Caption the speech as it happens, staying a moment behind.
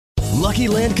Lucky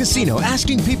Land Casino,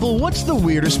 asking people, what's the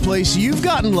weirdest place you've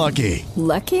gotten lucky?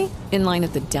 Lucky? In line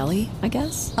at the deli, I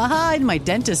guess? Aha, in my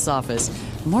dentist's office.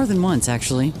 More than once,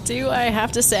 actually. Do I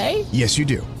have to say? Yes, you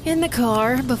do. In the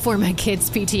car before my kids'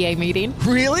 PTA meeting.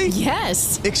 Really?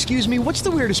 Yes. Excuse me, what's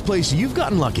the weirdest place you've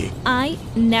gotten lucky? I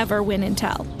never win and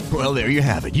tell. Well, there you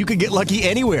have it. You can get lucky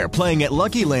anywhere, playing at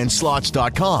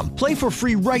LuckyLandSlots.com. Play for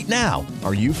free right now.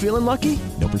 Are you feeling lucky?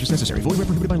 No purchase necessary. Void where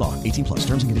prohibited by law. 18 plus.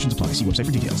 Terms and conditions apply. See website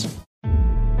for details.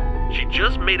 She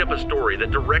just made up a story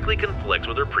that directly conflicts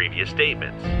with her previous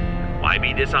statements. Why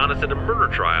be dishonest in a murder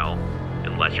trial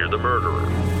unless you're the murderer?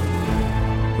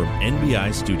 From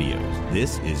NBI Studios,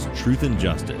 this is Truth and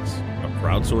Justice, a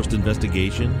crowdsourced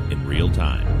investigation in real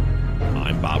time.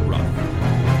 I'm Bob Ruff.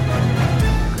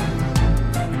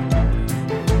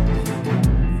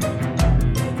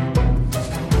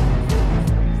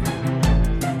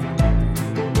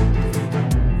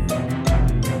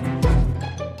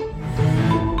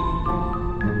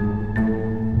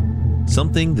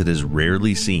 Something that is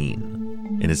rarely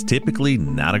seen, and is typically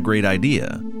not a great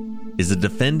idea, is a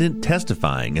defendant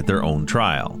testifying at their own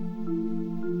trial.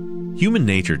 Human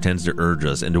nature tends to urge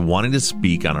us into wanting to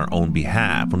speak on our own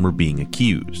behalf when we're being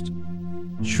accused.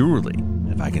 Surely,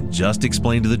 if I can just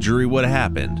explain to the jury what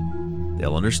happened,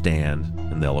 they'll understand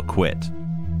and they'll acquit.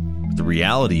 But the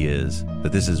reality is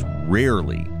that this is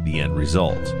rarely the end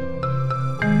result.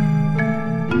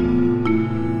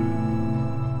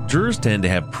 Jurors tend to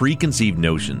have preconceived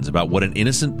notions about what an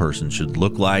innocent person should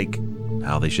look like,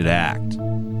 how they should act.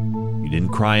 You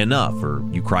didn't cry enough, or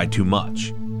you cried too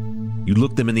much. You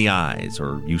looked them in the eyes,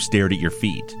 or you stared at your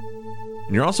feet.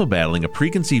 And you're also battling a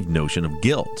preconceived notion of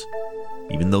guilt.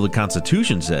 Even though the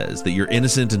Constitution says that you're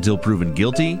innocent until proven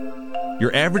guilty,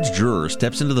 your average juror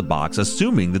steps into the box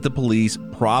assuming that the police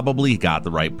probably got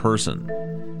the right person.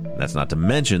 And that's not to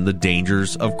mention the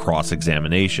dangers of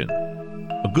cross-examination.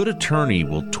 A good attorney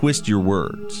will twist your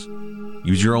words,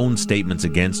 use your own statements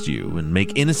against you, and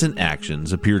make innocent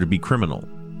actions appear to be criminal.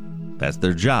 That's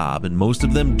their job, and most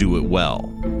of them do it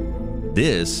well.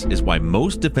 This is why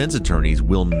most defense attorneys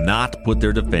will not put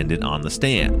their defendant on the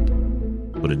stand.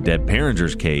 But in Deb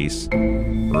Peringer's case,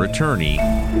 her attorney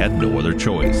had no other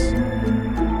choice.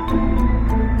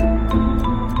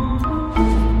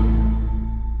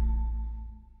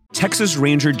 Texas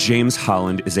Ranger James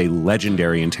Holland is a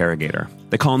legendary interrogator.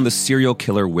 They call him the serial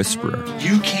killer whisperer.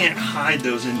 You can't hide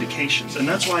those indications, and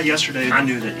that's why yesterday I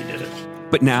knew that you did it.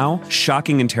 But now,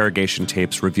 shocking interrogation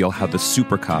tapes reveal how the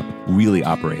super cop really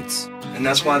operates. And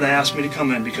that's why they asked me to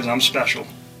come in, because I'm special.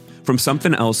 From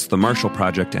Something Else, The Marshall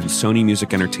Project, and Sony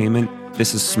Music Entertainment,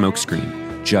 this is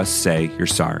Smokescreen. Just say you're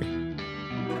sorry.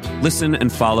 Listen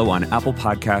and follow on Apple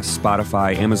Podcasts,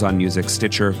 Spotify, Amazon Music,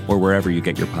 Stitcher, or wherever you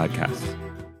get your podcasts.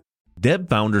 Deb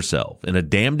found herself in a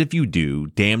damned if you do,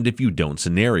 damned if you don't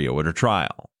scenario at her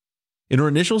trial. In her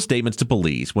initial statements to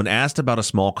police, when asked about a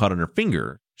small cut on her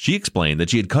finger, she explained that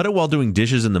she had cut it while doing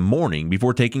dishes in the morning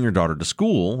before taking her daughter to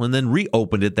school, and then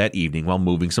reopened it that evening while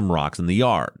moving some rocks in the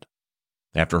yard.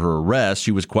 After her arrest,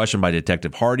 she was questioned by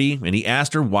Detective Hardy, and he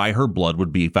asked her why her blood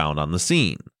would be found on the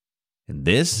scene. And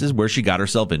this is where she got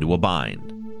herself into a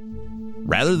bind.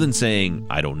 Rather than saying,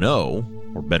 I don't know,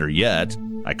 or better yet,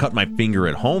 I cut my finger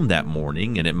at home that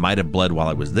morning and it might have bled while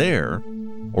I was there,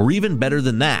 or even better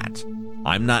than that,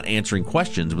 I'm not answering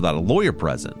questions without a lawyer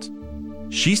present.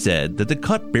 She said that the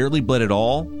cut barely bled at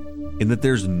all and that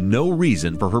there's no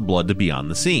reason for her blood to be on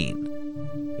the scene.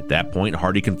 At that point,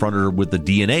 Hardy confronted her with the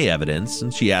DNA evidence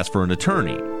and she asked for an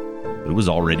attorney. But it was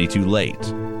already too late.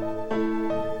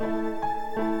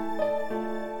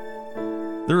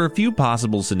 There are a few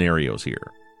possible scenarios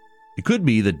here. It could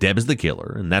be that Deb is the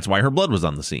killer, and that's why her blood was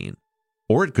on the scene.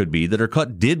 Or it could be that her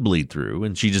cut did bleed through,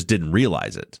 and she just didn't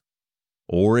realize it.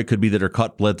 Or it could be that her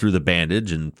cut bled through the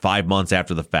bandage, and 5 months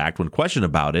after the fact, when questioned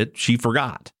about it, she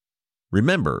forgot.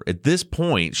 Remember, at this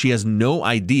point, she has no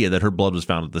idea that her blood was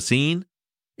found at the scene,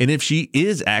 and if she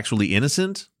is actually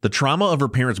innocent, the trauma of her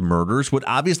parents' murders would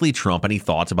obviously trump any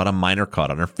thoughts about a minor cut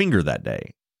on her finger that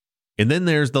day. And then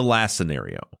there's the last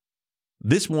scenario.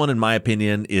 This one, in my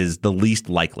opinion, is the least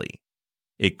likely.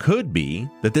 It could be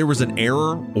that there was an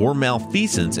error or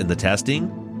malfeasance in the testing,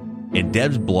 and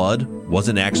Deb's blood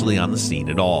wasn't actually on the scene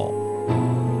at all.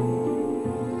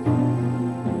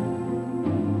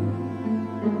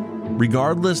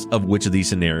 Regardless of which of these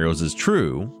scenarios is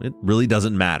true, it really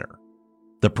doesn't matter.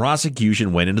 The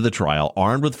prosecution went into the trial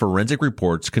armed with forensic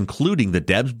reports concluding that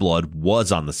Deb's blood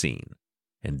was on the scene,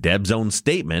 and Deb's own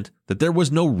statement that there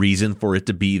was no reason for it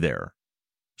to be there.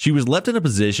 She was left in a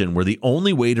position where the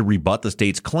only way to rebut the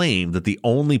state's claim that the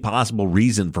only possible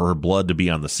reason for her blood to be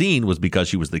on the scene was because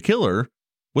she was the killer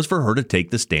was for her to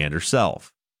take the stand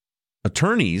herself.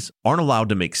 Attorneys aren't allowed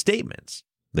to make statements.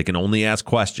 They can only ask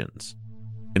questions.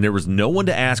 And there was no one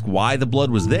to ask why the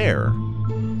blood was there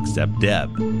except Deb.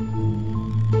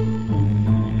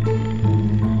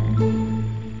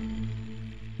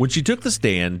 When she took the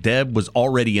stand, Deb was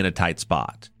already in a tight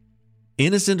spot.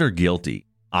 Innocent or guilty,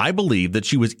 I believe that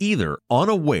she was either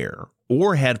unaware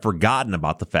or had forgotten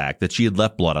about the fact that she had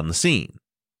left blood on the scene.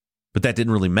 But that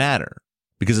didn't really matter,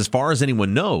 because as far as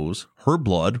anyone knows, her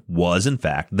blood was in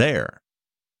fact there.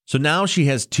 So now she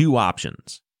has two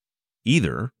options.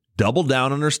 Either double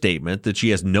down on her statement that she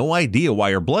has no idea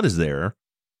why her blood is there,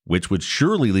 which would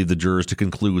surely leave the jurors to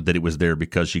conclude that it was there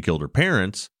because she killed her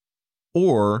parents,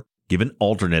 or give an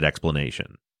alternate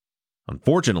explanation.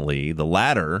 Unfortunately, the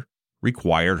latter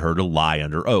required her to lie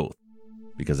under oath,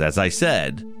 because as I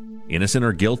said, innocent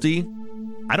or guilty,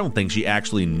 I don't think she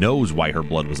actually knows why her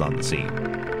blood was on the scene.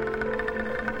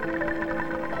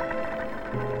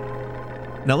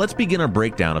 Now let's begin our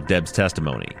breakdown of Deb's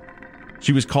testimony.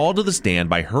 She was called to the stand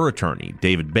by her attorney,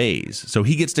 David Bays, so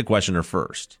he gets to question her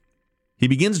first. He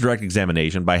begins direct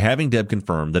examination by having Deb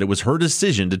confirm that it was her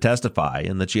decision to testify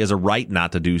and that she has a right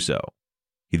not to do so.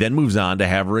 He then moves on to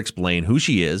have her explain who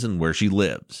she is and where she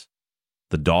lives.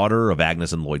 The daughter of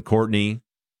Agnes and Lloyd Courtney,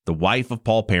 the wife of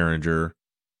Paul Paringer,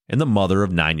 and the mother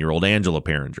of 9-year-old Angela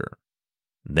Paringer.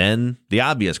 Then, the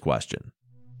obvious question.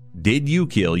 Did you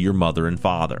kill your mother and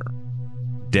father?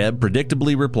 Deb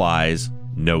predictably replies,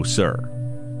 no, sir.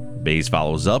 Bays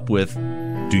follows up with,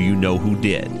 do you know who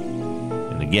did?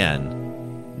 And again,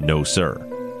 no, sir.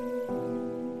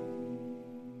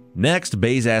 Next,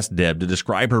 Bays asked Deb to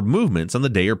describe her movements on the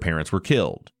day her parents were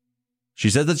killed. She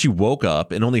said that she woke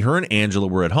up and only her and Angela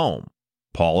were at home.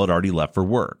 Paul had already left for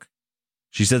work.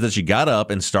 She said that she got up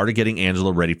and started getting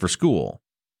Angela ready for school.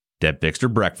 Deb fixed her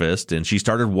breakfast and she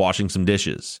started washing some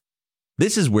dishes.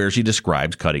 This is where she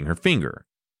describes cutting her finger.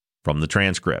 From the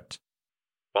transcript.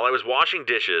 While I was washing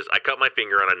dishes, I cut my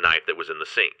finger on a knife that was in the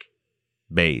sink.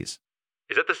 Bays.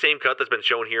 Is that the same cut that's been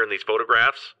shown here in these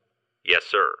photographs? Yes,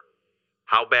 sir.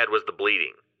 How bad was the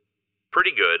bleeding? Pretty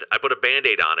good. I put a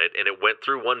Band-Aid on it, and it went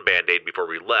through one Band-Aid before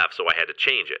we left, so I had to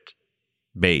change it.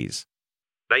 Bays.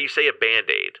 Now you say a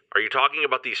Band-Aid. Are you talking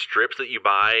about these strips that you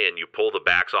buy and you pull the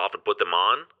backs off and put them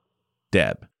on?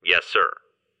 Deb. Yes, sir.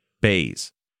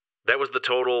 Bays. That was the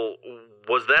total.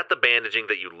 Was that the bandaging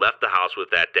that you left the house with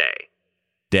that day?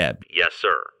 Deb. Yes,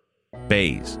 sir.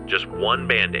 Bays. Just one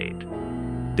Band-Aid.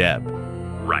 Deb.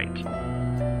 Right.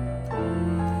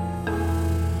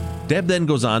 Deb then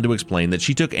goes on to explain that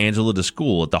she took Angela to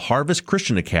school at the Harvest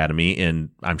Christian Academy in,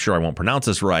 I'm sure I won't pronounce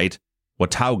this right,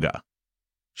 Watauga.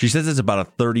 She says it's about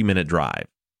a 30-minute drive.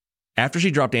 After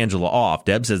she dropped Angela off,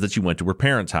 Deb says that she went to her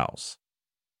parents' house.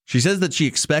 She says that she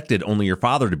expected only her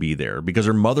father to be there because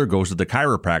her mother goes to the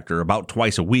chiropractor about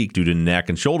twice a week due to neck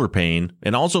and shoulder pain,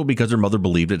 and also because her mother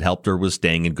believed it helped her with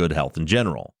staying in good health in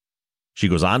general. She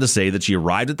goes on to say that she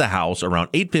arrived at the house around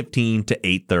 8:15 to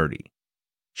 8:30.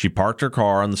 She parked her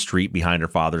car on the street behind her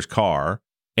father's car,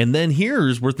 and then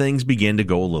here's where things begin to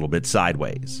go a little bit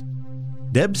sideways.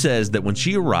 Deb says that when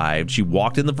she arrived, she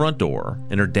walked in the front door,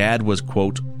 and her dad was,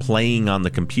 quote, playing on the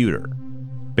computer.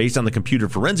 Based on the computer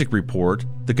forensic report,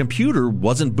 the computer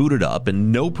wasn't booted up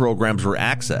and no programs were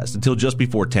accessed until just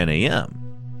before 10 a.m.,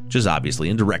 which is obviously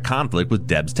in direct conflict with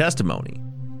Deb's testimony.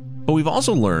 But we've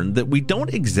also learned that we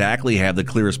don't exactly have the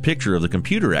clearest picture of the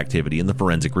computer activity in the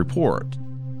forensic report.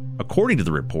 According to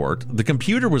the report, the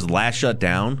computer was last shut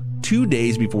down 2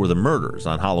 days before the murders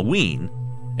on Halloween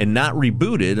and not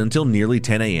rebooted until nearly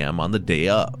 10 a.m. on the day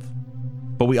of.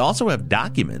 But we also have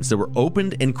documents that were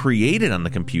opened and created on the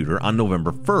computer on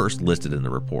November 1st listed in the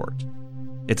report.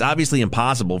 It's obviously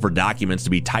impossible for documents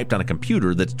to be typed on a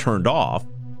computer that's turned off,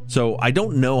 so I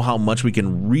don't know how much we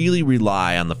can really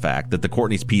rely on the fact that the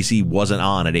Courtney's PC wasn't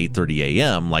on at 8:30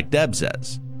 a.m. like Deb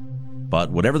says.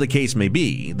 But whatever the case may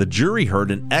be, the jury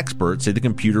heard an expert say the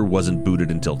computer wasn't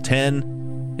booted until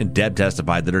 10, and Deb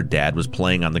testified that her dad was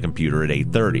playing on the computer at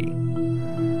 8:30.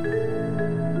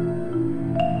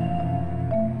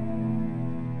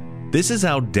 This is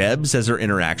how Deb says her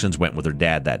interactions went with her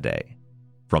dad that day.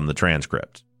 From the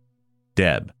transcript.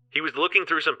 Deb. He was looking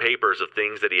through some papers of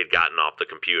things that he had gotten off the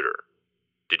computer.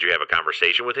 Did you have a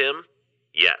conversation with him?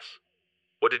 Yes.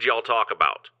 What did y'all talk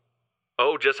about?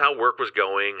 Oh, just how work was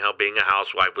going, how being a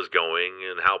housewife was going,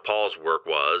 and how Paul's work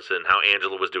was, and how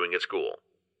Angela was doing at school.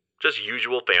 Just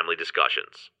usual family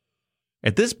discussions.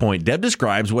 At this point, Deb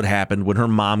describes what happened when her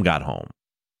mom got home.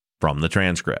 From the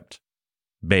transcript.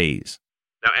 Bays.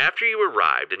 Now, after you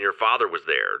arrived and your father was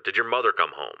there, did your mother come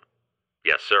home?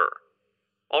 Yes, sir.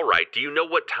 All right, do you know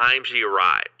what time she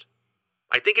arrived?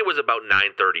 I think it was about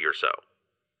 9:30 or so.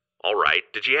 All right,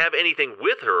 did she have anything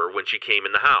with her when she came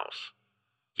in the house?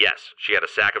 Yes, she had a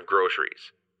sack of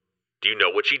groceries. Do you know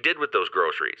what she did with those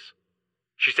groceries?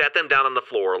 She sat them down on the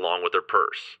floor along with her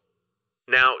purse.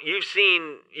 Now, you've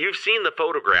seen the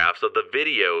photographs of the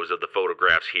videos of the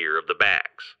photographs here of the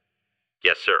bags.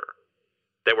 Yes, sir.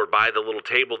 That were by the little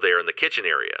table there in the kitchen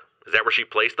area. Is that where she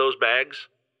placed those bags?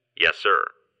 Yes, sir.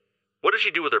 What did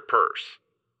she do with her purse?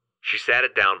 She sat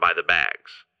it down by the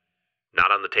bags.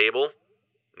 Not on the table?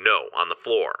 No, on the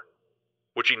floor.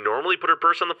 Would she normally put her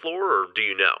purse on the floor, or do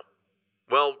you know?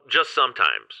 Well, just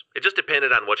sometimes. It just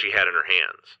depended on what she had in her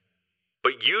hands.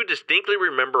 But you distinctly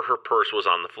remember her purse was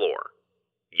on the floor?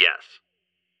 Yes.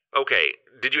 Okay,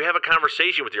 did you have a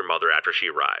conversation with your mother after she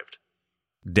arrived?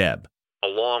 Deb. A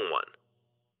long one.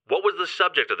 What was the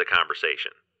subject of the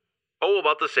conversation? Oh,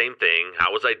 about the same thing.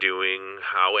 How was I doing?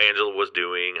 How Angela was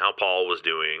doing? How Paul was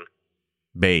doing?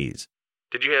 Bays.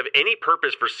 Did you have any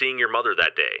purpose for seeing your mother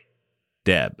that day?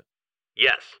 Deb.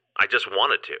 Yes, I just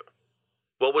wanted to.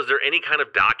 Well, was there any kind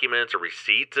of documents or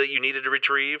receipts that you needed to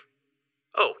retrieve?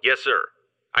 Oh, yes, sir.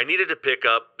 I needed to pick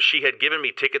up, she had given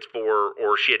me tickets for,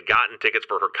 or she had gotten tickets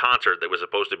for her concert that was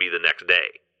supposed to be the next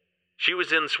day. She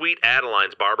was in Sweet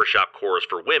Adeline's barbershop chorus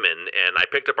for women, and I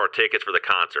picked up our tickets for the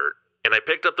concert, and I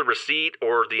picked up the receipt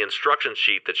or the instruction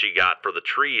sheet that she got for the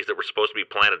trees that were supposed to be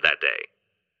planted that day.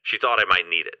 She thought I might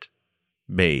need it.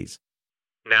 Bays.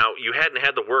 Now, you hadn't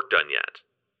had the work done yet.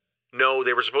 No,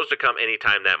 they were supposed to come any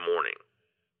time that morning.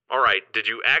 All right, did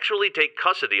you actually take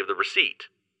custody of the receipt?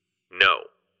 No.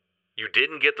 You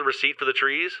didn't get the receipt for the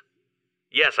trees?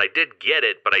 Yes, I did get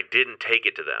it, but I didn't take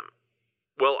it to them.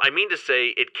 Well, I mean to say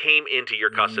it came into your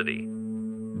custody.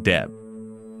 Deb.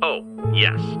 Oh,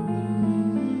 yes.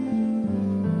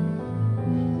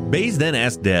 Bays then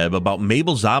asked Deb about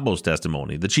Mabel Szabo's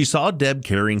testimony that she saw Deb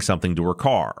carrying something to her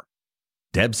car.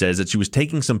 Deb says that she was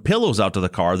taking some pillows out to the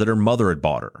car that her mother had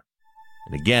bought her.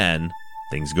 And again,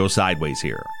 things go sideways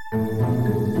here.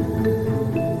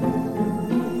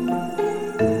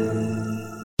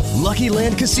 Lucky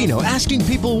Land Casino, asking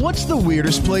people, what's the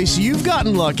weirdest place you've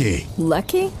gotten lucky?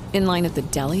 Lucky? In line at the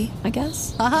deli, I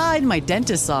guess? Aha, in my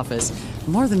dentist's office.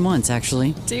 More than once,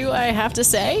 actually. Do I have to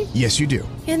say? Yes, you do.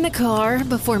 In the car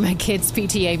before my kids'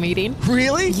 PTA meeting.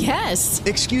 Really? Yes.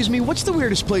 Excuse me, what's the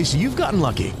weirdest place you've gotten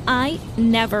lucky? I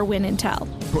never win and tell.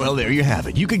 Well, there you have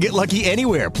it. You can get lucky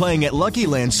anywhere, playing at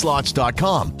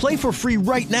LuckyLandSlots.com. Play for free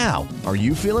right now. Are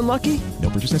you feeling lucky? No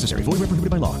purchase necessary. Void where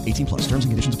prohibited by law. 18+. Terms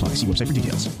and conditions apply. See website for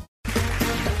details.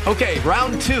 Okay,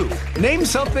 round two. Name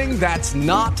something that's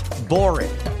not boring.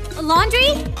 A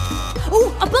laundry?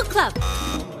 Ooh, a book club.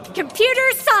 Computer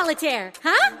solitaire,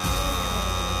 huh?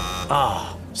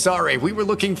 Ah, oh, sorry, we were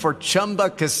looking for Chumba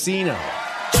Casino.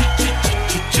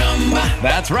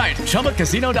 That's right,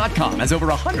 ChumbaCasino.com has over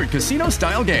 100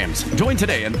 casino-style games. Join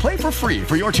today and play for free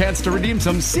for your chance to redeem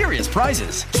some serious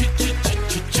prizes.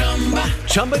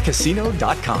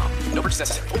 ChumbaCasino.com. No purchase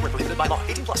necessary. Void where prohibited by law.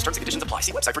 18+. Terms and conditions apply.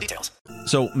 See website for details.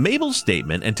 So Mabel's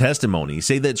statement and testimony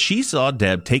say that she saw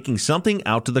Deb taking something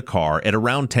out to the car at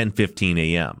around 10:15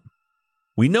 a.m.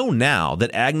 We know now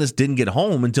that Agnes didn't get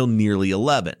home until nearly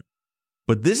 11.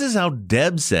 But this is how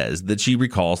Deb says that she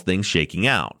recalls things shaking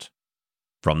out.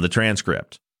 From the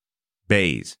transcript.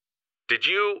 Bays. Did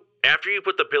you, after you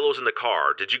put the pillows in the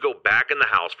car, did you go back in the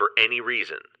house for any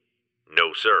reason?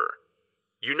 No, sir.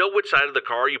 You know which side of the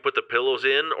car you put the pillows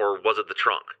in, or was it the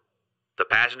trunk? The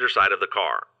passenger side of the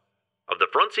car. Of the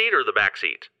front seat or the back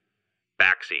seat?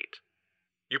 Back seat.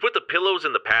 You put the pillows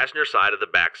in the passenger side of the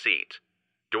back seat.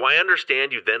 Do I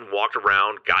understand you then walked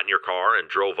around, got in your car, and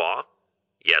drove off?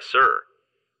 Yes, sir.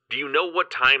 Do you know what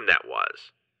time that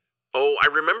was? Oh, I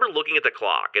remember looking at the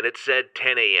clock, and it said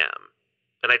 10 a.m.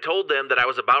 And I told them that I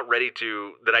was about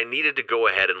that I needed to go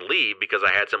ahead and leave because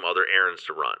I had some other errands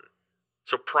to run.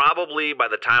 So probably by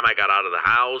the time I got out of the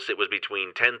house, it was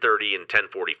between 10:30 and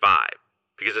 10:45,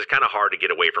 because it's kind of hard to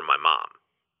get away from my mom.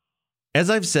 As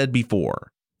I've said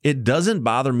before, it doesn't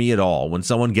bother me at all when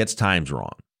someone gets times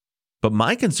wrong. But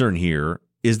my concern here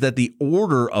is that the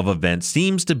order of events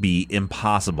seems to be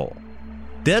impossible.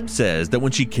 Deb says that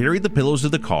when she carried the pillows to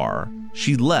the car,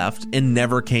 she left and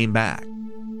never came back.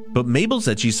 But Mabel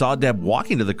said she saw Deb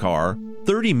walking to the car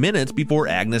 30 minutes before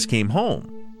Agnes came home.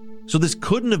 So this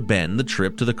couldn't have been the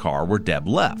trip to the car where Deb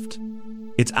left.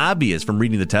 It's obvious from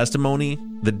reading the testimony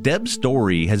that Deb's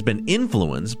story has been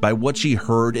influenced by what she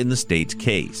heard in the state's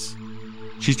case.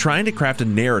 She's trying to craft a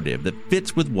narrative that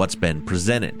fits with what's been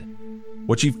presented.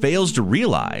 What she fails to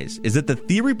realize is that the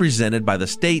theory presented by the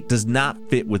state does not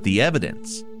fit with the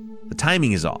evidence. The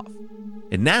timing is off,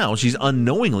 and now she's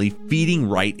unknowingly feeding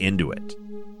right into it.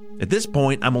 At this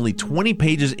point, I'm only 20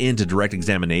 pages into direct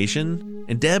examination,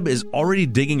 and Deb is already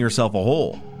digging herself a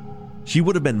hole. She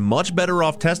would have been much better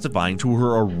off testifying to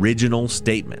her original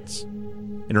statements.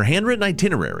 In her handwritten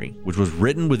itinerary, which was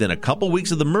written within a couple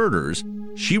weeks of the murders,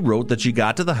 she wrote that she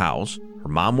got to the house, her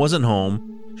mom wasn't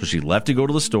home, so she left to go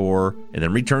to the store and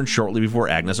then returned shortly before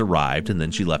Agnes arrived, and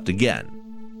then she left again.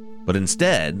 But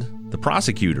instead, the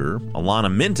prosecutor,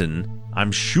 Alana Minton,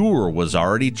 I'm sure was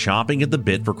already chomping at the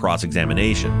bit for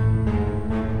cross-examination.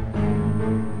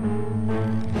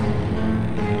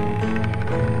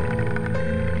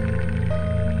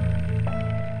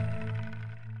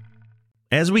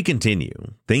 As we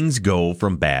continue, things go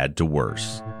from bad to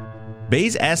worse.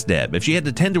 Bays asked Deb if she had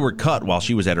to tend to her cut while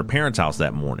she was at her parents' house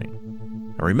that morning.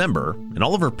 Now remember, in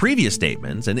all of her previous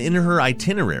statements and in her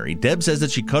itinerary, Deb says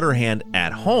that she cut her hand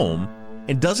at home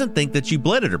and doesn't think that she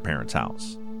bled at her parents'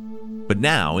 house. But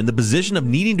now, in the position of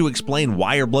needing to explain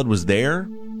why her blood was there,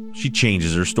 she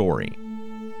changes her story.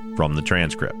 From the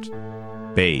transcript.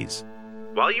 Bays: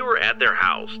 while you were at their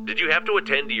house, did you have to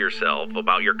attend to yourself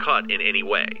about your cut in any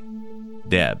way?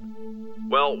 Deb: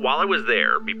 well, while I was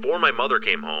there, before my mother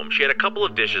came home, she had a couple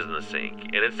of dishes in the sink,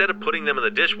 and instead of putting them in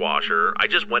the dishwasher, I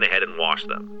just went ahead and washed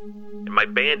them. And my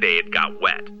Band-Aid got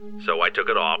wet, so I took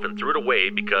it off and threw it away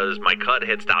because my cut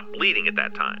had stopped bleeding at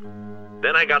that time.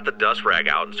 Then I got the dust rag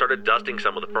out and started dusting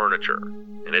some of the furniture,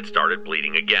 and it started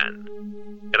bleeding again.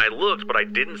 And I looked, but I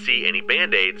didn't see any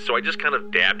Band-Aid, so I just kind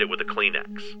of dabbed it with a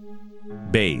Kleenex.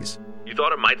 Bays: you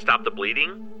thought it might stop the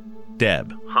bleeding?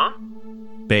 Deb: huh?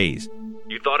 Bays: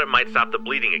 you thought it might stop the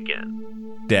bleeding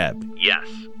again? Deb: yes.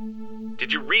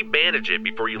 Did you re-bandage it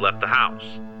before you left the house?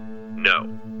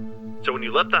 No. So when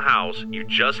you left the house, you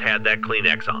just had that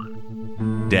Kleenex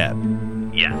on?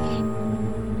 Deb: yes.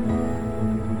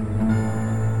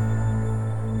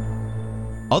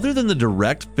 Other than the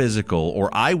direct physical or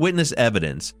eyewitness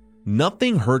evidence,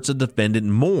 nothing hurts a defendant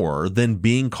more than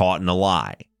being caught in a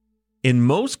lie. In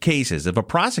most cases, if a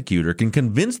prosecutor can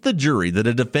convince the jury that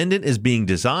a defendant is being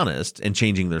dishonest and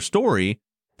changing their story,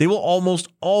 they will almost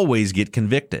always get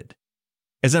convicted.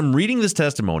 As I'm reading this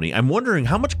testimony, I'm wondering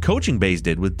how much coaching Bays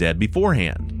did with Deb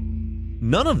beforehand.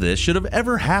 None of this should have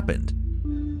ever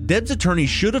happened. Deb's attorney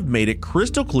should have made it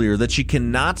crystal clear that she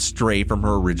cannot stray from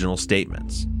her original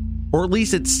statements. Or at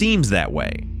least it seems that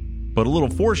way. But a little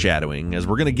foreshadowing, as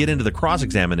we're going to get into the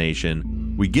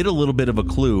cross-examination, we get a little bit of a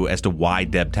clue as to why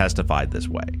Deb testified this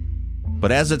way.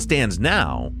 But as it stands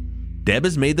now, Deb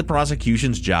has made the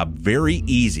prosecution's job very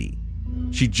easy.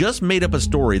 She just made up a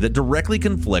story that directly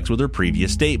conflicts with her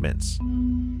previous statements.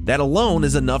 That alone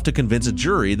is enough to convince a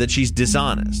jury that she's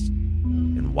dishonest.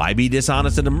 And why be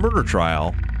dishonest in a murder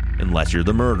trial unless you're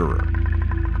the murderer?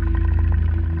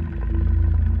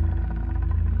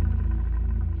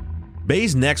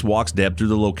 Bays next walks Deb through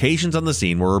the locations on the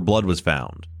scene where her blood was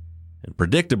found. And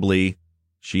predictably,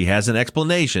 she has an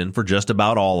explanation for just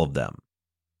about all of them.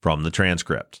 From the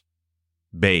transcript.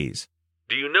 Bays: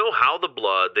 do you know how the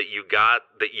blood that you got,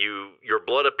 your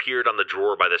blood appeared on the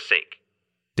drawer by the sink?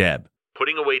 Deb: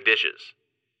 putting away dishes.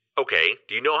 Okay,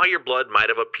 do you know how your blood might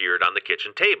have appeared on the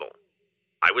kitchen table?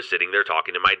 I was sitting there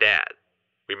talking to my dad.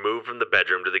 We moved from the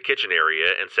bedroom to the kitchen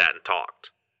area and sat and talked.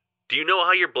 Do you know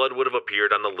how your blood would have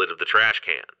appeared on the lid of the trash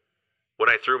can? When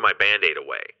I threw my Band-Aid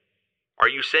away. Are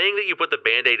you saying that you put the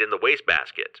Band-Aid in the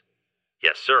wastebasket?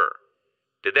 Yes, sir.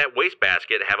 Did that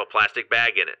wastebasket have a plastic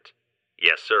bag in it?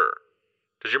 Yes, sir.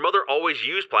 Does your mother always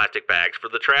use plastic bags for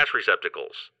the trash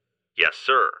receptacles? Yes,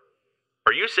 sir.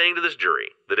 Are you saying to this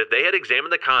jury that if they had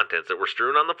examined the contents that were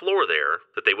strewn on the floor there,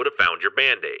 that they would have found your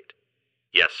Band-Aid?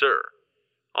 Yes, sir.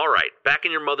 All right, back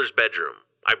in your mother's bedroom.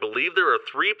 I believe there are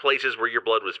 3 places where your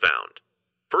blood was found.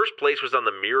 First place was on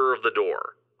the mirror of the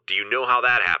door. Do you know how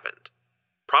that happened?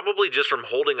 Probably just from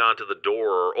holding onto the door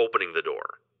or opening the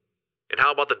door. And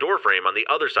how about the door frame on the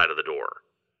other side of the door?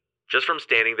 Just from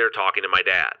standing there talking to my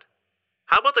dad.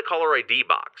 How about the caller ID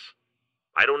box?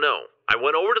 I don't know. I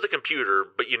went over to the computer,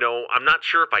 but I'm not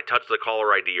sure if I touched the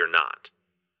caller ID or not.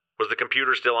 Was the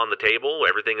computer still on the table?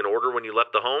 Everything in order when you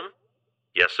left the home?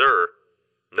 Yes, sir.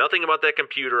 Nothing about that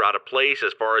computer out of place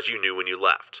as far as you knew when you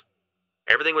left.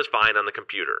 Everything was fine on the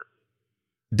computer.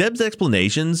 Deb's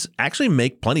explanations actually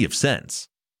make plenty of sense.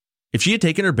 If she had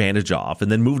taken her bandage off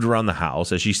and then moved around the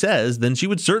house, as she says, then she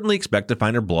would certainly expect to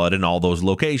find her blood in all those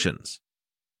locations.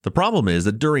 The problem is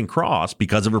that during cross,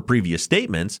 because of her previous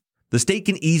statements, the state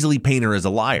can easily paint her as a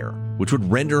liar, which would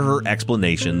render her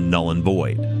explanation null and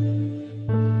void.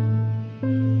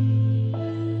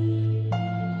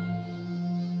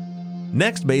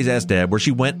 Next, Bays asked Deb where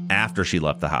she went after she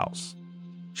left the house.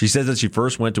 She says that she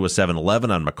first went to a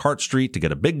 7-Eleven on McCart Street to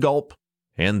get a Big Gulp,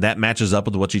 and that matches up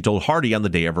with what she told Hardy on the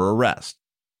day of her arrest.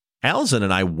 Allison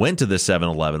and I went to this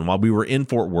 7-Eleven while we were in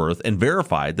Fort Worth and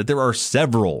verified that there are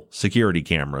several security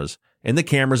cameras, and the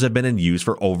cameras have been in use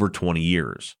for over 20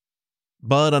 years.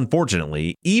 But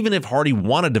unfortunately, even if Hardy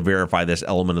wanted to verify this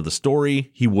element of the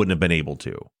story, he wouldn't have been able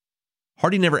to.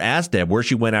 Hardy never asked Deb where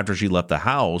she went after she left the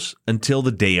house until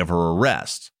the day of her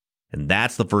arrest, and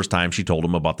that's the first time she told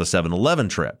him about the 7-Eleven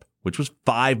trip, which was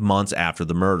 5 months after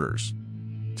the murders.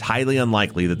 It's highly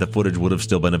unlikely that the footage would have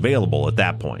still been available at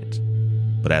that point.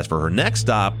 But as for her next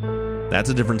stop, that's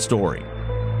a different story.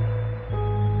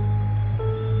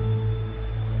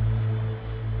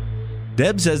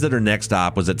 Deb says that her next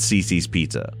stop was at Cece's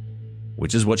Pizza,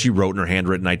 which is what she wrote in her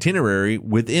handwritten itinerary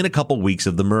within a couple weeks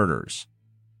of the murders.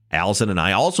 Allison and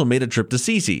I also made a trip to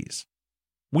Cece's.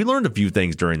 We learned a few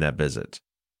things during that visit.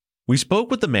 We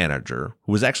spoke with the manager,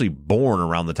 who was actually born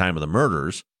around the time of the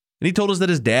murders, and he told us that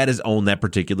his dad has owned that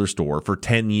particular store for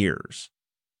 10 years.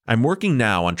 I'm working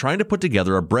now on trying to put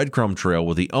together a breadcrumb trail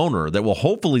with the owner that will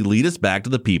hopefully lead us back to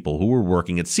the people who were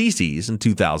working at Cece's in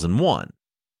 2001.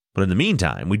 But in the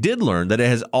meantime, we did learn that it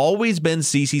has always been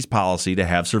Cece's policy to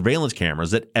have surveillance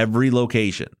cameras at every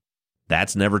location.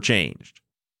 That's never changed.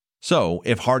 So,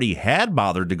 if Hardy had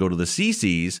bothered to go to the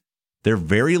Cece's, there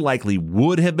very likely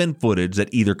would have been footage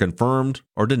that either confirmed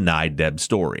or denied Deb's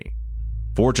story.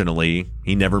 Fortunately,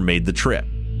 he never made the trip,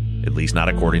 at least not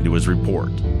according to his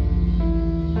report.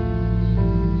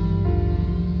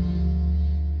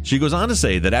 She goes on to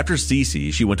say that after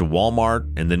Cece's, she went to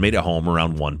Walmart and then made it home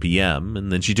around 1 p.m.,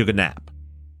 and then she took a nap.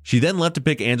 She then left to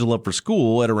pick Angela up for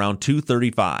school at around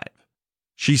 2:35.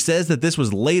 She says that this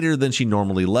was later than she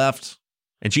normally left,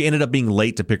 and she ended up being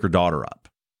late to pick her daughter up.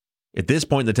 At this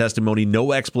point in the testimony,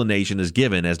 no explanation is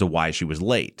given as to why she was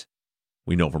late.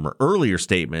 We know from her earlier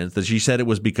statements that she said it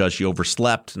was because she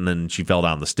overslept and then she fell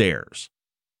down the stairs.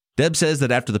 Deb says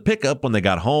that after the pickup, when they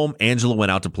got home, Angela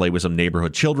went out to play with some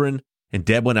neighborhood children, and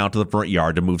Deb went out to the front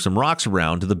yard to move some rocks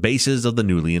around to the bases of the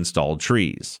newly installed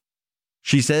trees.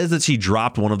 She says that she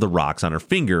dropped one of the rocks on her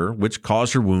finger, which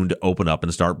caused her wound to open up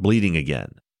and start bleeding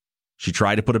again. She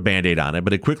tried to put a Band-Aid on it,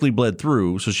 but it quickly bled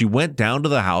through, so she went down to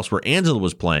the house where Angela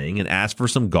was playing and asked for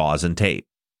some gauze and tape.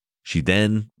 She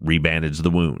then rebandaged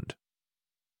the wound.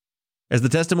 As the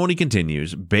testimony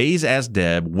continues, Bays asked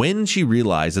Deb when she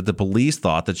realized that the police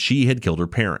thought that she had killed her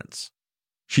parents.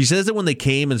 She says that when they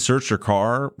came and searched her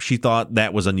car, she thought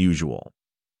that was unusual.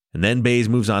 And then Bays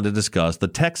moves on to discuss the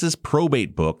Texas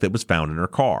probate book that was found in her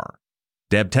car.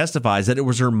 Deb testifies that it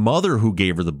was her mother who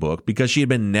gave her the book because she had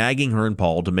been nagging her and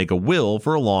Paul to make a will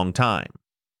for a long time.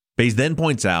 Bays then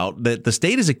points out that the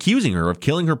state is accusing her of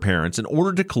killing her parents in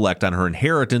order to collect on her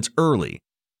inheritance early,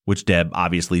 which Deb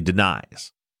obviously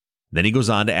denies. Then he goes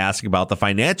on to ask about the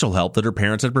financial help that her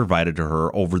parents had provided to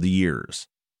her over the years.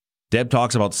 Deb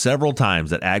talks about several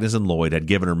times that Agnes and Lloyd had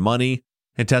given her money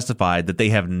and testified that they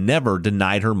have never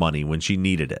denied her money when she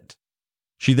needed it.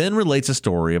 She then relates a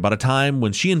story about a time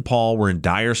when she and Paul were in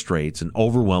dire straits and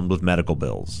overwhelmed with medical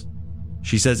bills.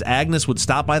 She says Agnes would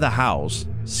stop by the house,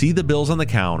 see the bills on the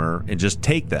counter, and just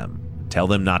take them, tell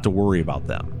them not to worry about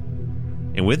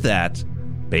them. And with that,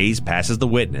 Bays passes the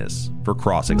witness for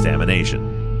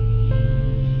cross-examination.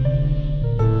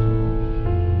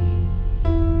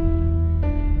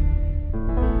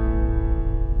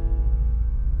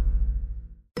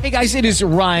 Hey guys, it is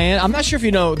Ryan. I'm not sure if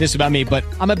you know this about me, but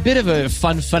I'm a bit of a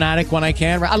fun fanatic when I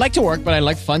can. I like to work, but I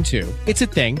like fun too. It's a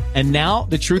thing. And now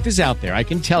the truth is out there. I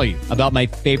can tell you about my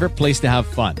favorite place to have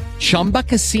fun. Chumba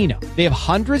Casino. They have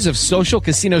hundreds of social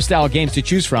casino style games to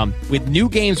choose from with new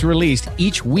games released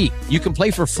each week. You can play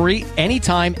for free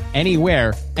anytime,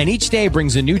 anywhere. And each day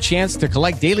brings a new chance to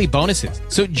collect daily bonuses.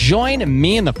 So join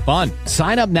me in the fun.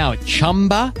 Sign up now at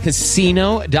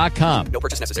ChumbaCasino.com. No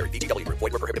purchase necessary. VGW. Void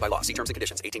where prohibited by law. See terms and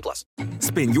conditions. 18+.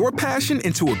 Spin your passion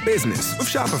into a business with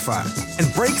Shopify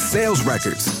and break sales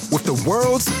records with the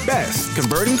world's best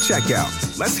converting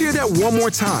checkout. Let's hear that one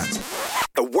more time.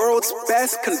 The world's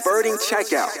best converting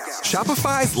checkout.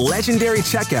 Shopify's legendary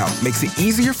checkout makes it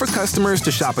easier for customers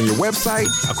to shop on your website,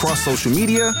 across social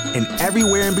media, and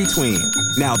everywhere in between.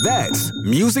 Now that's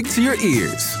music to your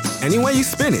ears. Any way you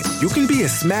spin it, you can be a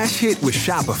smash hit with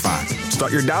Shopify.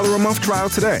 Start your $1 a month trial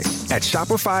today at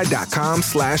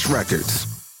shopify.com/records.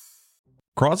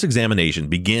 Cross-examination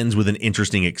begins with an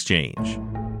interesting exchange.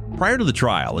 Prior to the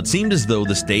trial, it seemed as though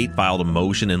the state filed a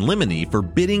motion in limine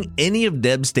forbidding any of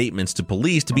Deb's statements to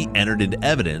police to be entered into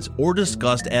evidence or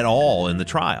discussed at all in the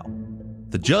trial.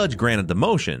 The judge granted the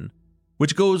motion,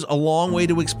 which goes a long way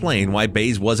to explain why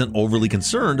Bays wasn't overly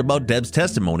concerned about Deb's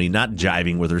testimony not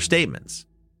jiving with her statements.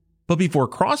 But before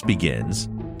cross begins,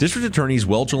 District Attorneys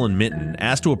Welchel and Minton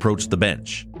ask to approach the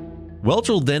bench.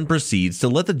 Welchel then proceeds to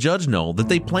let the judge know that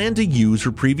they plan to use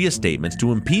her previous statements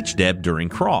to impeach Deb during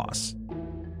cross.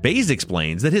 Bays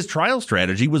explains that his trial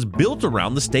strategy was built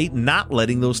around the state not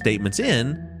letting those statements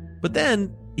in, but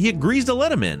then he agrees to let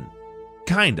them in.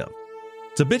 Kind of.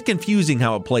 It's a bit confusing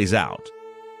how it plays out.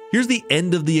 Here's the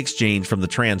end of the exchange from the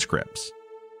transcripts.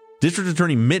 District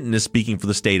Attorney Minton is speaking for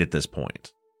the state at this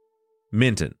point.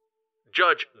 Minton.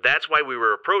 Judge, that's why we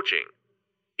were approaching.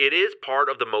 It is part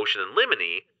of the motion in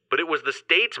limine, but it was the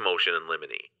state's motion in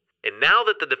limine. And now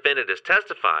that the defendant has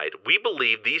testified, we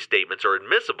believe these statements are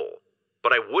admissible,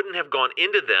 but I wouldn't have gone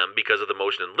into them because of the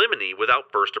motion in limine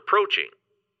without first approaching.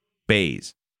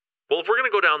 Bays. Well, if we're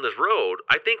going to go down this road,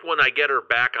 I think when I get her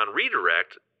back on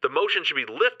redirect, the motion should be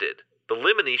lifted. The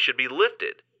limine should be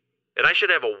lifted. And I should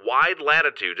have a wide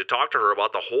latitude to talk to her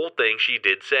about the whole thing she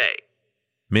did say.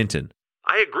 Minton.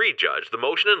 I agree, Judge. The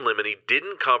motion in limine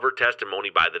didn't cover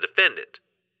testimony by the defendant.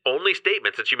 Only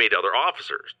statements that she made to other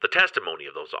officers, the testimony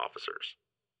of those officers.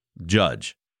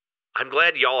 Judge. I'm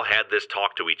glad y'all had this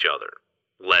talk to each other.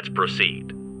 Let's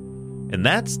proceed. And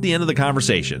that's the end of the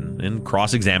conversation, and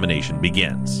cross-examination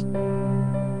begins.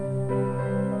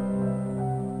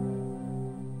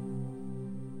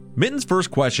 Minton's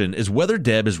first question is whether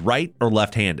Deb is right or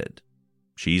left-handed.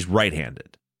 She's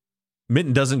right-handed.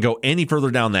 Minton doesn't go any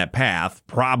further down that path,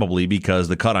 probably because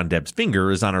the cut on Deb's finger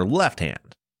is on her left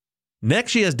hand.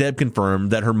 Next, she has Deb confirm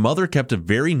that her mother kept a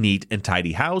very neat and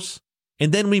tidy house,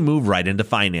 and then we move right into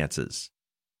finances.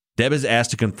 Deb is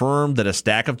asked to confirm that a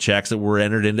stack of checks that were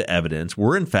entered into evidence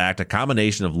were in fact a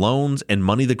combination of loans and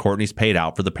money the Courtneys paid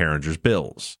out for the Perringers'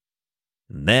 bills.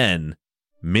 And then,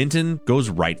 Minton goes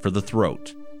right for the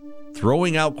throat,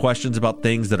 throwing out questions about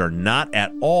things that are not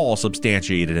at all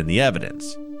substantiated in the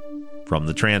evidence. From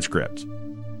the transcript.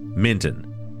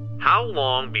 Minton. How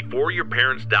long before your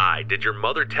parents died did your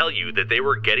mother tell you that they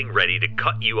were getting ready to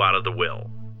cut you out of the will?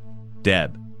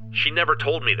 Deb. She never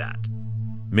told me that.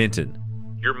 Minton.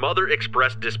 Your mother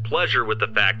expressed displeasure with the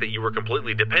fact that you were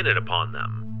completely dependent upon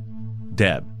them.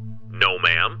 Deb. No,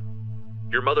 ma'am.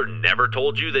 Your mother never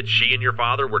told you that she and your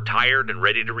father were tired and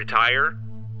ready to retire?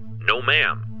 No,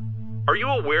 ma'am. Are you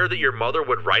aware that your mother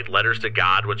would write letters to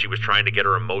God when she was trying to get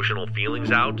her emotional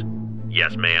feelings out?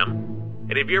 Yes, ma'am.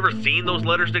 And have you ever seen those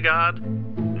letters to God?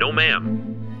 No,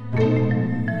 ma'am.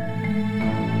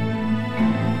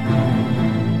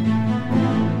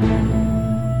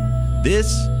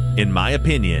 This, in my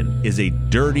opinion, is a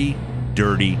dirty,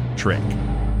 dirty trick.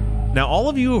 Now, all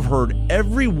of you have heard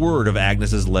every word of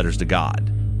Agnes's letters to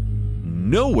God.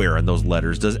 Nowhere in those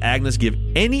letters does Agnes give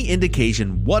any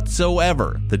indication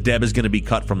whatsoever that Deb is going to be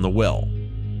cut from the will.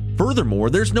 Furthermore,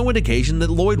 there's no indication that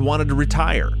Lloyd wanted to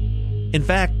retire. In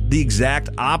fact, the exact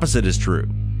opposite is true.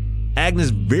 Agnes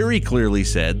very clearly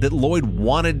said that Lloyd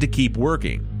wanted to keep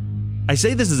working. I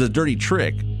say this is a dirty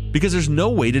trick because there's no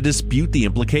way to dispute the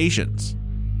implications.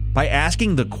 By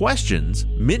asking the questions,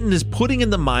 Minton is putting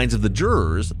in the minds of the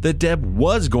jurors that Deb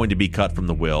was going to be cut from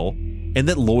the will and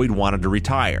that Lloyd wanted to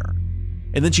retire.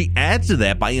 And then she adds to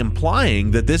that by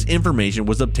implying that this information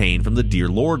was obtained from the Dear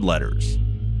Lord letters.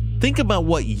 Think about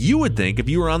what you would think if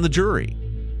you were on the jury.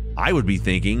 I would be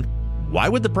thinking, why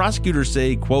would the prosecutor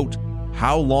say, quote,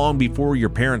 how long before your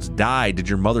parents died did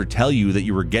your mother tell you that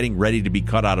you were getting ready to be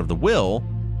cut out of the will,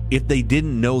 if they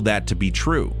didn't know that to be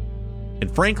true? And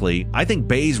frankly, I think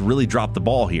Bays really dropped the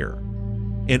ball here.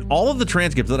 In all of the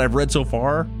transcripts that I've read so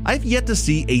far, I've yet to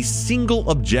see a single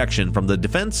objection from the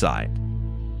defense side.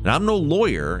 And I'm no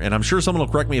lawyer, and I'm sure someone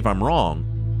will correct me if I'm wrong,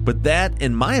 but that,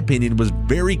 in my opinion, was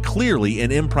very clearly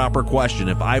an improper question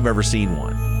if I've ever seen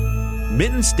one.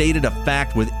 Minton stated a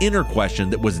fact within her question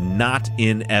that was not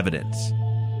in evidence.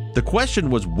 The question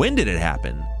was, when did it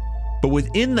happen? But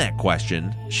within that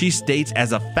question, she states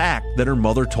as a fact that her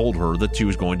mother told her that she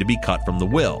was going to be cut from the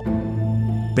will.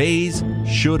 Bays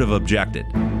should have objected.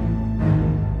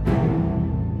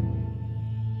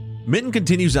 Minton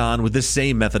continues on with this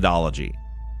same methodology.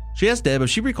 She asks Deb if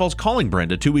she recalls calling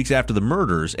Brenda 2 weeks after the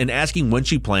murders and asking when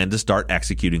she planned to start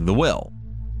executing the will.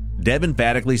 Deb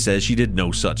emphatically says she did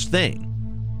no such thing.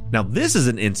 Now, this is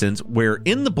an instance where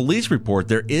in the police report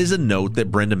there is a note that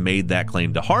Brenda made that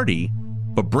claim to Hardy,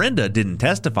 but Brenda didn't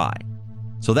testify.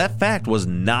 So that fact was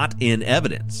not in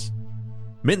evidence.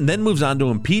 Minton then moves on to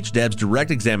impeach Deb's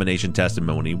direct examination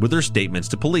testimony with her statements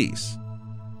to police.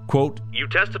 Quote, you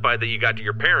testified that you got to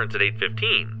your parents at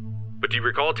 8:15, but do you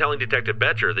recall telling Detective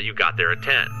Betcher that you got there at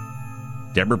 10?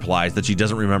 Deb replies that she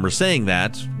doesn't remember saying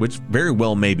that, which very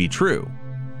well may be true.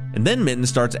 And then Minton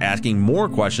starts asking more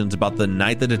questions about the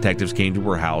night the detectives came to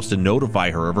her house to notify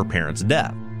her of her parents'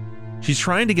 death. She's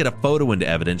trying to get a photo into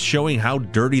evidence showing how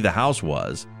dirty the house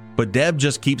was, but Deb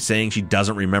just keeps saying she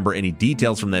doesn't remember any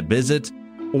details from that visit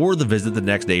or the visit the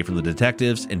next day from the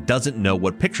detectives and doesn't know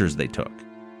what pictures they took.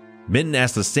 Minton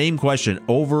asks the same question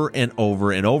over and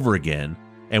over and over again,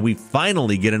 and we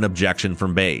finally get an objection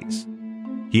from Bays.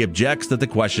 He objects that the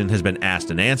question has been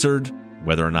asked and answered,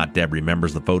 whether or not Deb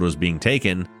remembers the photos being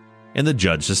taken, and the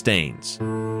judge sustains.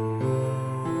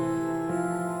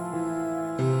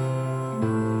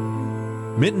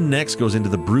 Minton next goes into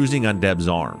the bruising on Deb's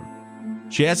arm.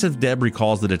 She asks if Deb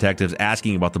recalls the detectives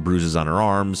asking about the bruises on her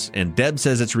arms, and Deb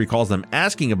says that she recalls them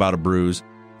asking about a bruise,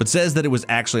 but says that it was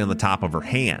actually on the top of her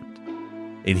hand.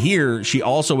 And here, she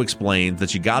also explains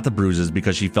that she got the bruises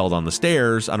because she fell down the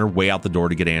stairs on her way out the door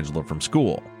to get Angela from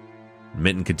school.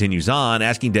 Minton continues on,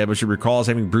 asking Deb if she recalls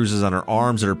having bruises on her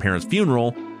arms at her parents'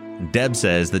 funeral, and Deb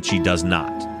says that she does not.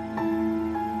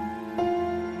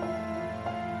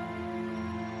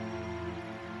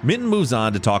 Minton moves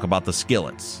on to talk about the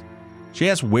skillets. She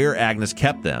asks where Agnes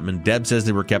kept them, and Deb says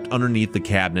they were kept underneath the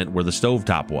cabinet where the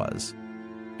stovetop was.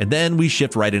 And then we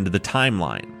shift right into the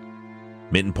timeline.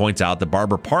 Minton points out that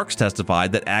Barbara Parks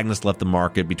testified that Agnes left the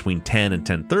market between 10 and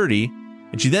 10:30,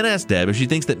 and she then asks Deb if she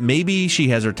thinks that maybe she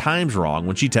has her times wrong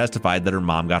when she testified that her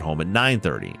mom got home at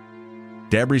 9:30.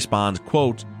 Deb responds,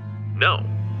 quote, "No,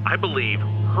 I believe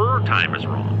her time is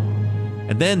wrong."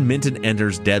 And then Minton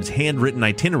enters Deb's handwritten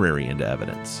itinerary into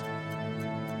evidence.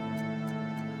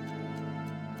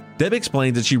 Deb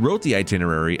explains that she wrote the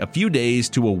itinerary a few days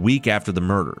to a week after the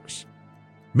murders.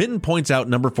 Minton points out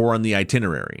number 4 on the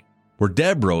itinerary, where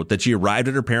Deb wrote that she arrived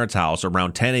at her parents' house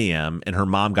around 10 a.m. and her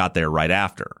mom got there right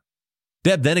after.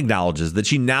 Deb then acknowledges that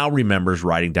she now remembers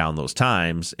writing down those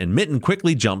times, and Minton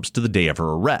quickly jumps to the day of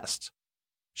her arrest.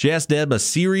 She asks Deb a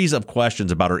series of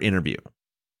questions about her interview.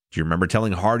 Do you remember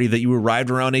telling Hardy that you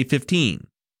arrived around 8:15?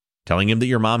 Telling him that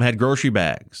your mom had grocery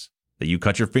bags? That you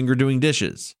cut your finger doing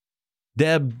dishes?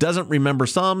 Deb doesn't remember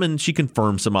some, and she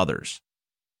confirms some others.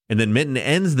 And then Minton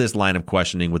ends this line of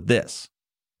questioning with this,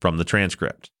 from the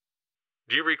transcript.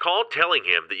 Do you recall telling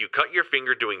him that you cut your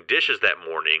finger doing dishes that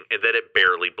morning and that it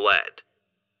barely bled?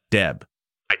 Deb.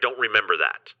 I don't remember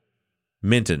that.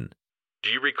 Minton. Do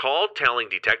you recall telling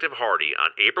Detective Hardy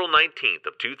on April 19th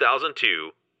of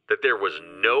 2002 that there was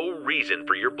no reason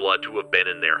for your blood to have been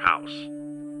in their house?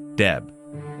 Deb.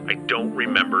 I don't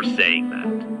remember saying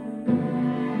that.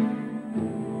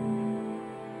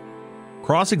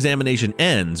 Cross-examination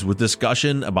ends with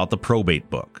discussion about the probate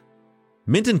book.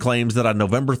 Minton claims that on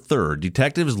November 3rd,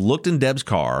 detectives looked in Deb's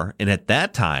car, and at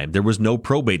that time, there was no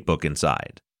probate book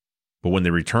inside. But when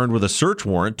they returned with a search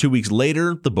warrant 2 weeks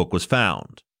later, the book was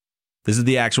found. This is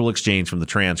the actual exchange from the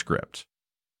transcript.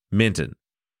 Minton.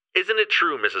 Isn't it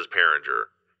true, Mrs. Perringer,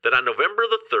 that on November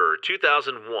the 3rd,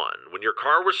 2001, when your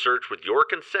car was searched with your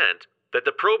consent, that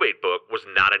the probate book was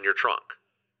not in your trunk?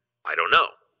 I don't know.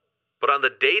 But on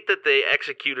the date that they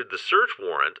executed the search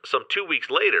warrant, some 2 weeks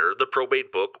later, the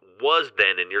probate book was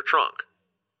then in your trunk.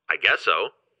 I guess so.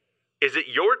 Is it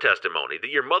your testimony that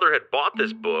your mother had bought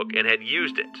this book and had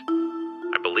used it?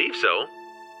 I believe so.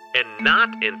 And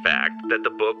not, in fact, that the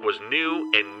book was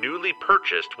new and newly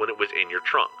purchased when it was in your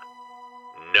trunk.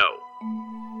 No.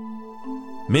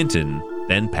 Minton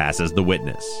then passes the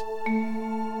witness.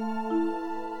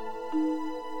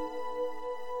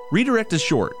 Redirect is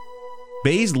short.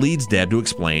 Bays leads Deb to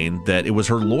explain that it was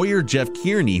her lawyer Jeff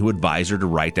Kearney who advised her to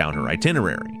write down her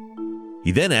itinerary.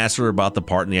 He then asks her about the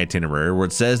part in the itinerary where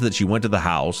it says that she went to the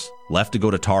house, left to go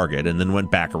to Target, and then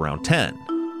went back around 10.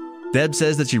 Deb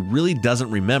says that she really doesn't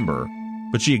remember,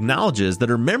 but she acknowledges that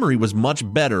her memory was much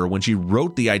better when she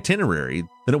wrote the itinerary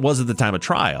than it was at the time of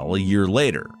trial a year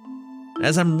later.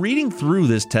 As I'm reading through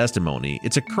this testimony,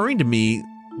 it's occurring to me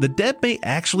that Deb may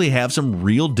actually have some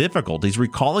real difficulties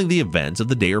recalling the events of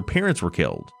the day her parents were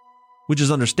killed, which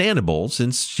is understandable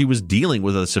since she was dealing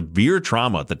with a severe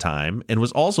trauma at the time and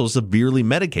was also severely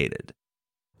medicated.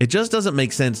 It just doesn't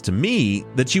make sense to me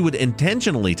that she would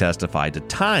intentionally testify to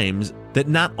times that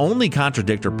not only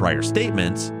contradict her prior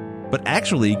statements, but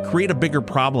actually create a bigger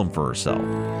problem for herself.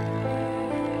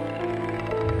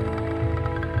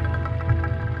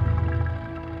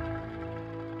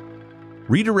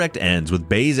 Redirect ends with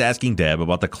Bays asking Deb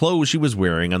about the clothes she was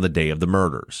wearing on the day of the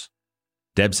murders.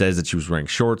 Deb says that she was wearing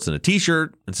shorts and a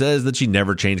t-shirt and says that she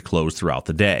never changed clothes throughout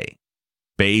the day.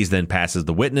 Bays then passes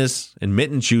the witness, and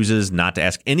Minton chooses not to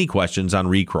ask any questions on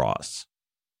recross.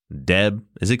 Deb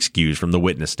is excused from the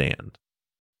witness stand.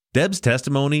 Deb's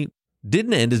testimony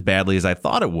didn't end as badly as I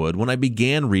thought it would when I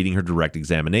began reading her direct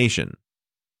examination.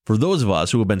 For those of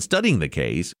us who have been studying the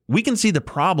case, we can see the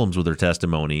problems with her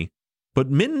testimony, but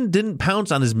Minton didn't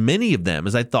pounce on as many of them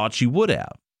as I thought she would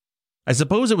have. I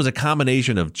suppose it was a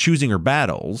combination of choosing her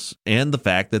battles and the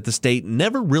fact that the state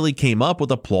never really came up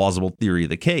with a plausible theory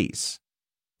of the case.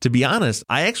 To be honest,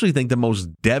 I actually think the most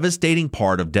devastating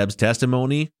part of Deb's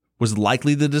testimony was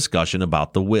likely the discussion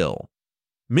about the will.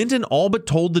 Minton all but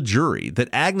told the jury that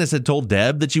Agnes had told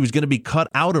Deb that she was going to be cut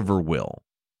out of her will.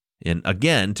 And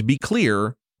again, to be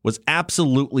clear, was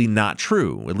absolutely not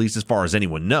true, at least as far as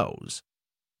anyone knows.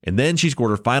 And then she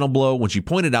scored her final blow when she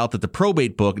pointed out that the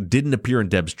probate book didn't appear in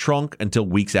Deb's trunk until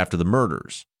weeks after the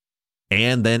murders.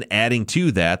 And then adding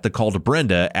to that the call to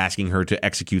Brenda asking her to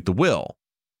execute the will.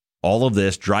 All of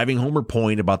this driving home her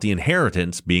point about the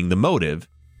inheritance being the motive,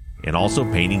 and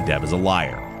also painting Deb as a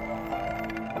liar.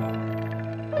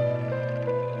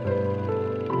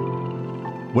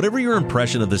 Whatever your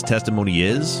impression of this testimony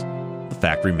is, the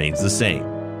fact remains the same.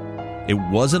 It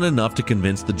wasn't enough to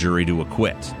convince the jury to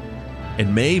acquit,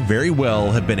 and may very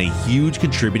well have been a huge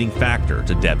contributing factor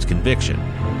to Deb's conviction.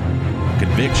 A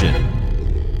conviction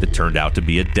that turned out to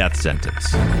be a death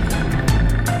sentence.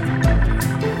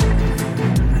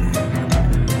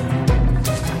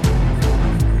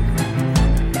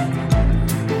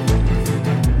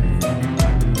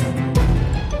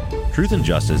 Truth and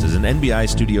Justice is an NBI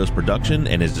Studios production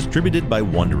and is distributed by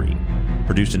Wondery.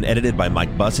 Produced and edited by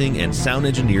Mike Bussing and sound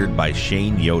engineered by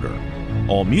Shane Yoder.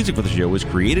 All music for the show is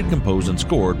created, composed, and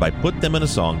scored by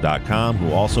PutThemInASong.com,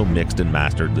 who also mixed and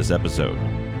mastered this episode.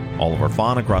 All of our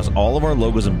font across all of our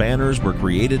logos and banners were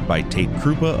created by Tate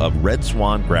Krupa of Red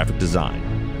Swan Graphic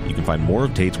Design. You can find more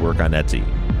of Tate's work on Etsy.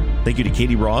 Thank you to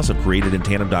Katie Ross of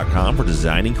CreatedInTandem.com for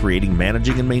designing, creating,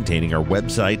 managing, and maintaining our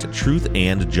website,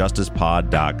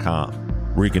 TruthAndJusticePod.com,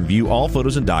 where you can view all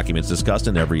photos and documents discussed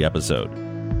in every episode.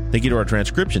 Thank you to our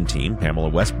transcription team, Pamela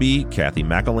Westby, Kathy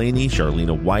McElhaney,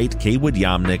 Charlena White, Kaywood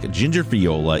Yomnick, Ginger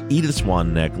Fiola, Edith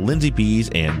Swanneck, Lindsay Pease,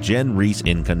 and Jen Reese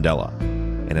in Candela.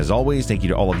 And as always, thank you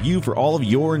to all of you for all of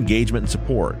your engagement and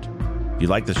support. If you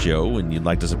like the show and you'd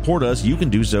like to support us, you can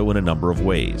do so in a number of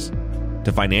ways.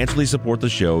 To financially support the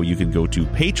show, you can go to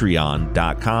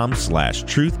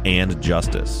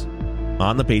patreon.com/truthandjustice.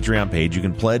 On the Patreon page, you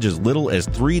can pledge as little as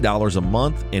 $3 a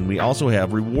month, and we also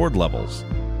have reward levels.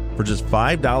 For just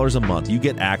 $5 a month, you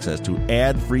get access to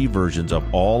ad-free versions of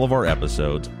all of our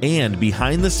episodes and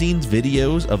behind-the-scenes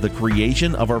videos of the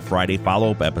creation of our Friday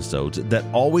follow-up episodes that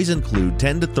always include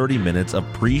 10 to 30 minutes of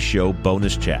pre-show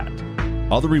bonus chat.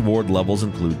 Other reward levels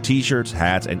include t-shirts,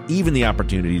 hats, and even the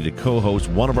opportunity to co-host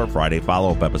one of our Friday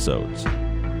follow-up episodes.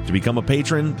 To become a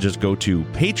patron, just go to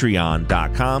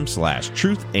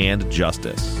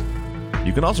patreon.com/truthandjustice.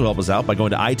 You can also help us out by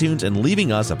going to iTunes and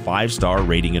leaving us a 5-star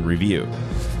rating and review.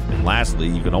 And lastly,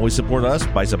 you can always support us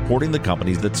by supporting the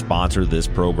companies that sponsor this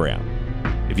program.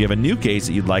 If you have a new case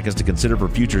that you'd like us to consider for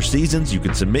future seasons, you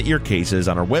can submit your cases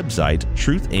on our website,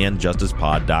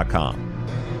 TruthAndJusticePod.com.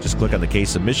 Just click on the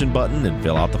case submission button and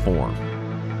fill out the form.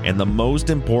 And the most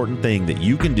important thing that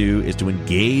you can do is to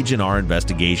engage in our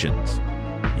investigations.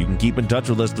 You can keep in touch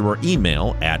with us through our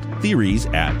email at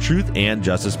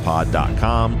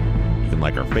theories@truthandjusticepod.com. You can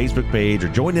like our Facebook page or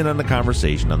join in on the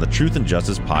conversation on the Truth and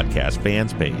Justice Podcast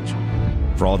fans page.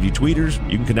 For all of you tweeters,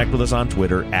 you can connect with us on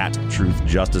Twitter at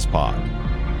TruthJusticePod.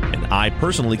 And I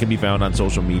personally can be found on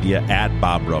social media at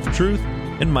BobRuffTruth,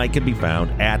 and Mike can be found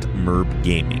at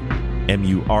MurbGaming.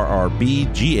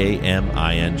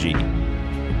 MURRBGAMING.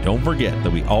 And don't forget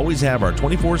that we always have our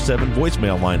 24/7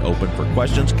 voicemail line open for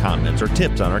questions, comments, or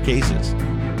tips on our cases.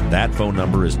 That phone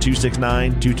number is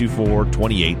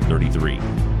 269-224-2833.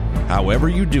 However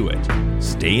you do it,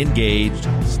 stay engaged,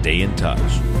 stay in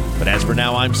touch. But as for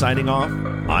now, I'm signing off.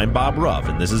 I'm Bob Ruff,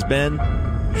 and this has been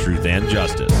Truth and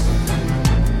Justice.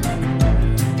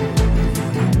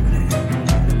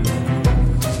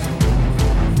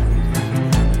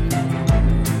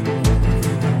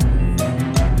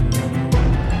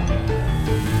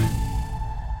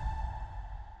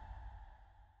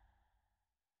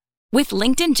 With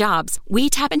LinkedIn Jobs, we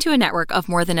tap into a network of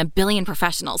more than 1 billion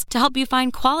professionals to help you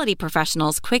find quality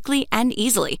professionals quickly and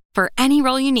easily for any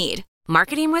role you need.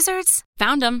 Marketing wizards?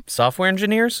 Found them. Software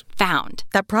engineers? Found.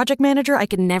 That project manager I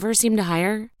could never seem to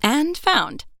hire? And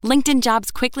found. LinkedIn Jobs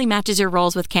quickly matches your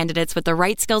roles with candidates with the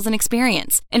right skills and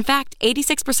experience. In fact,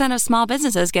 86% of small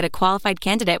businesses get a qualified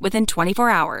candidate within 24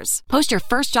 hours. Post your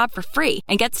first job for free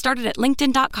and get started at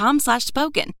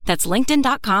linkedin.com/spoken. That's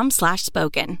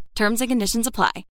linkedin.com/spoken. Terms and conditions apply.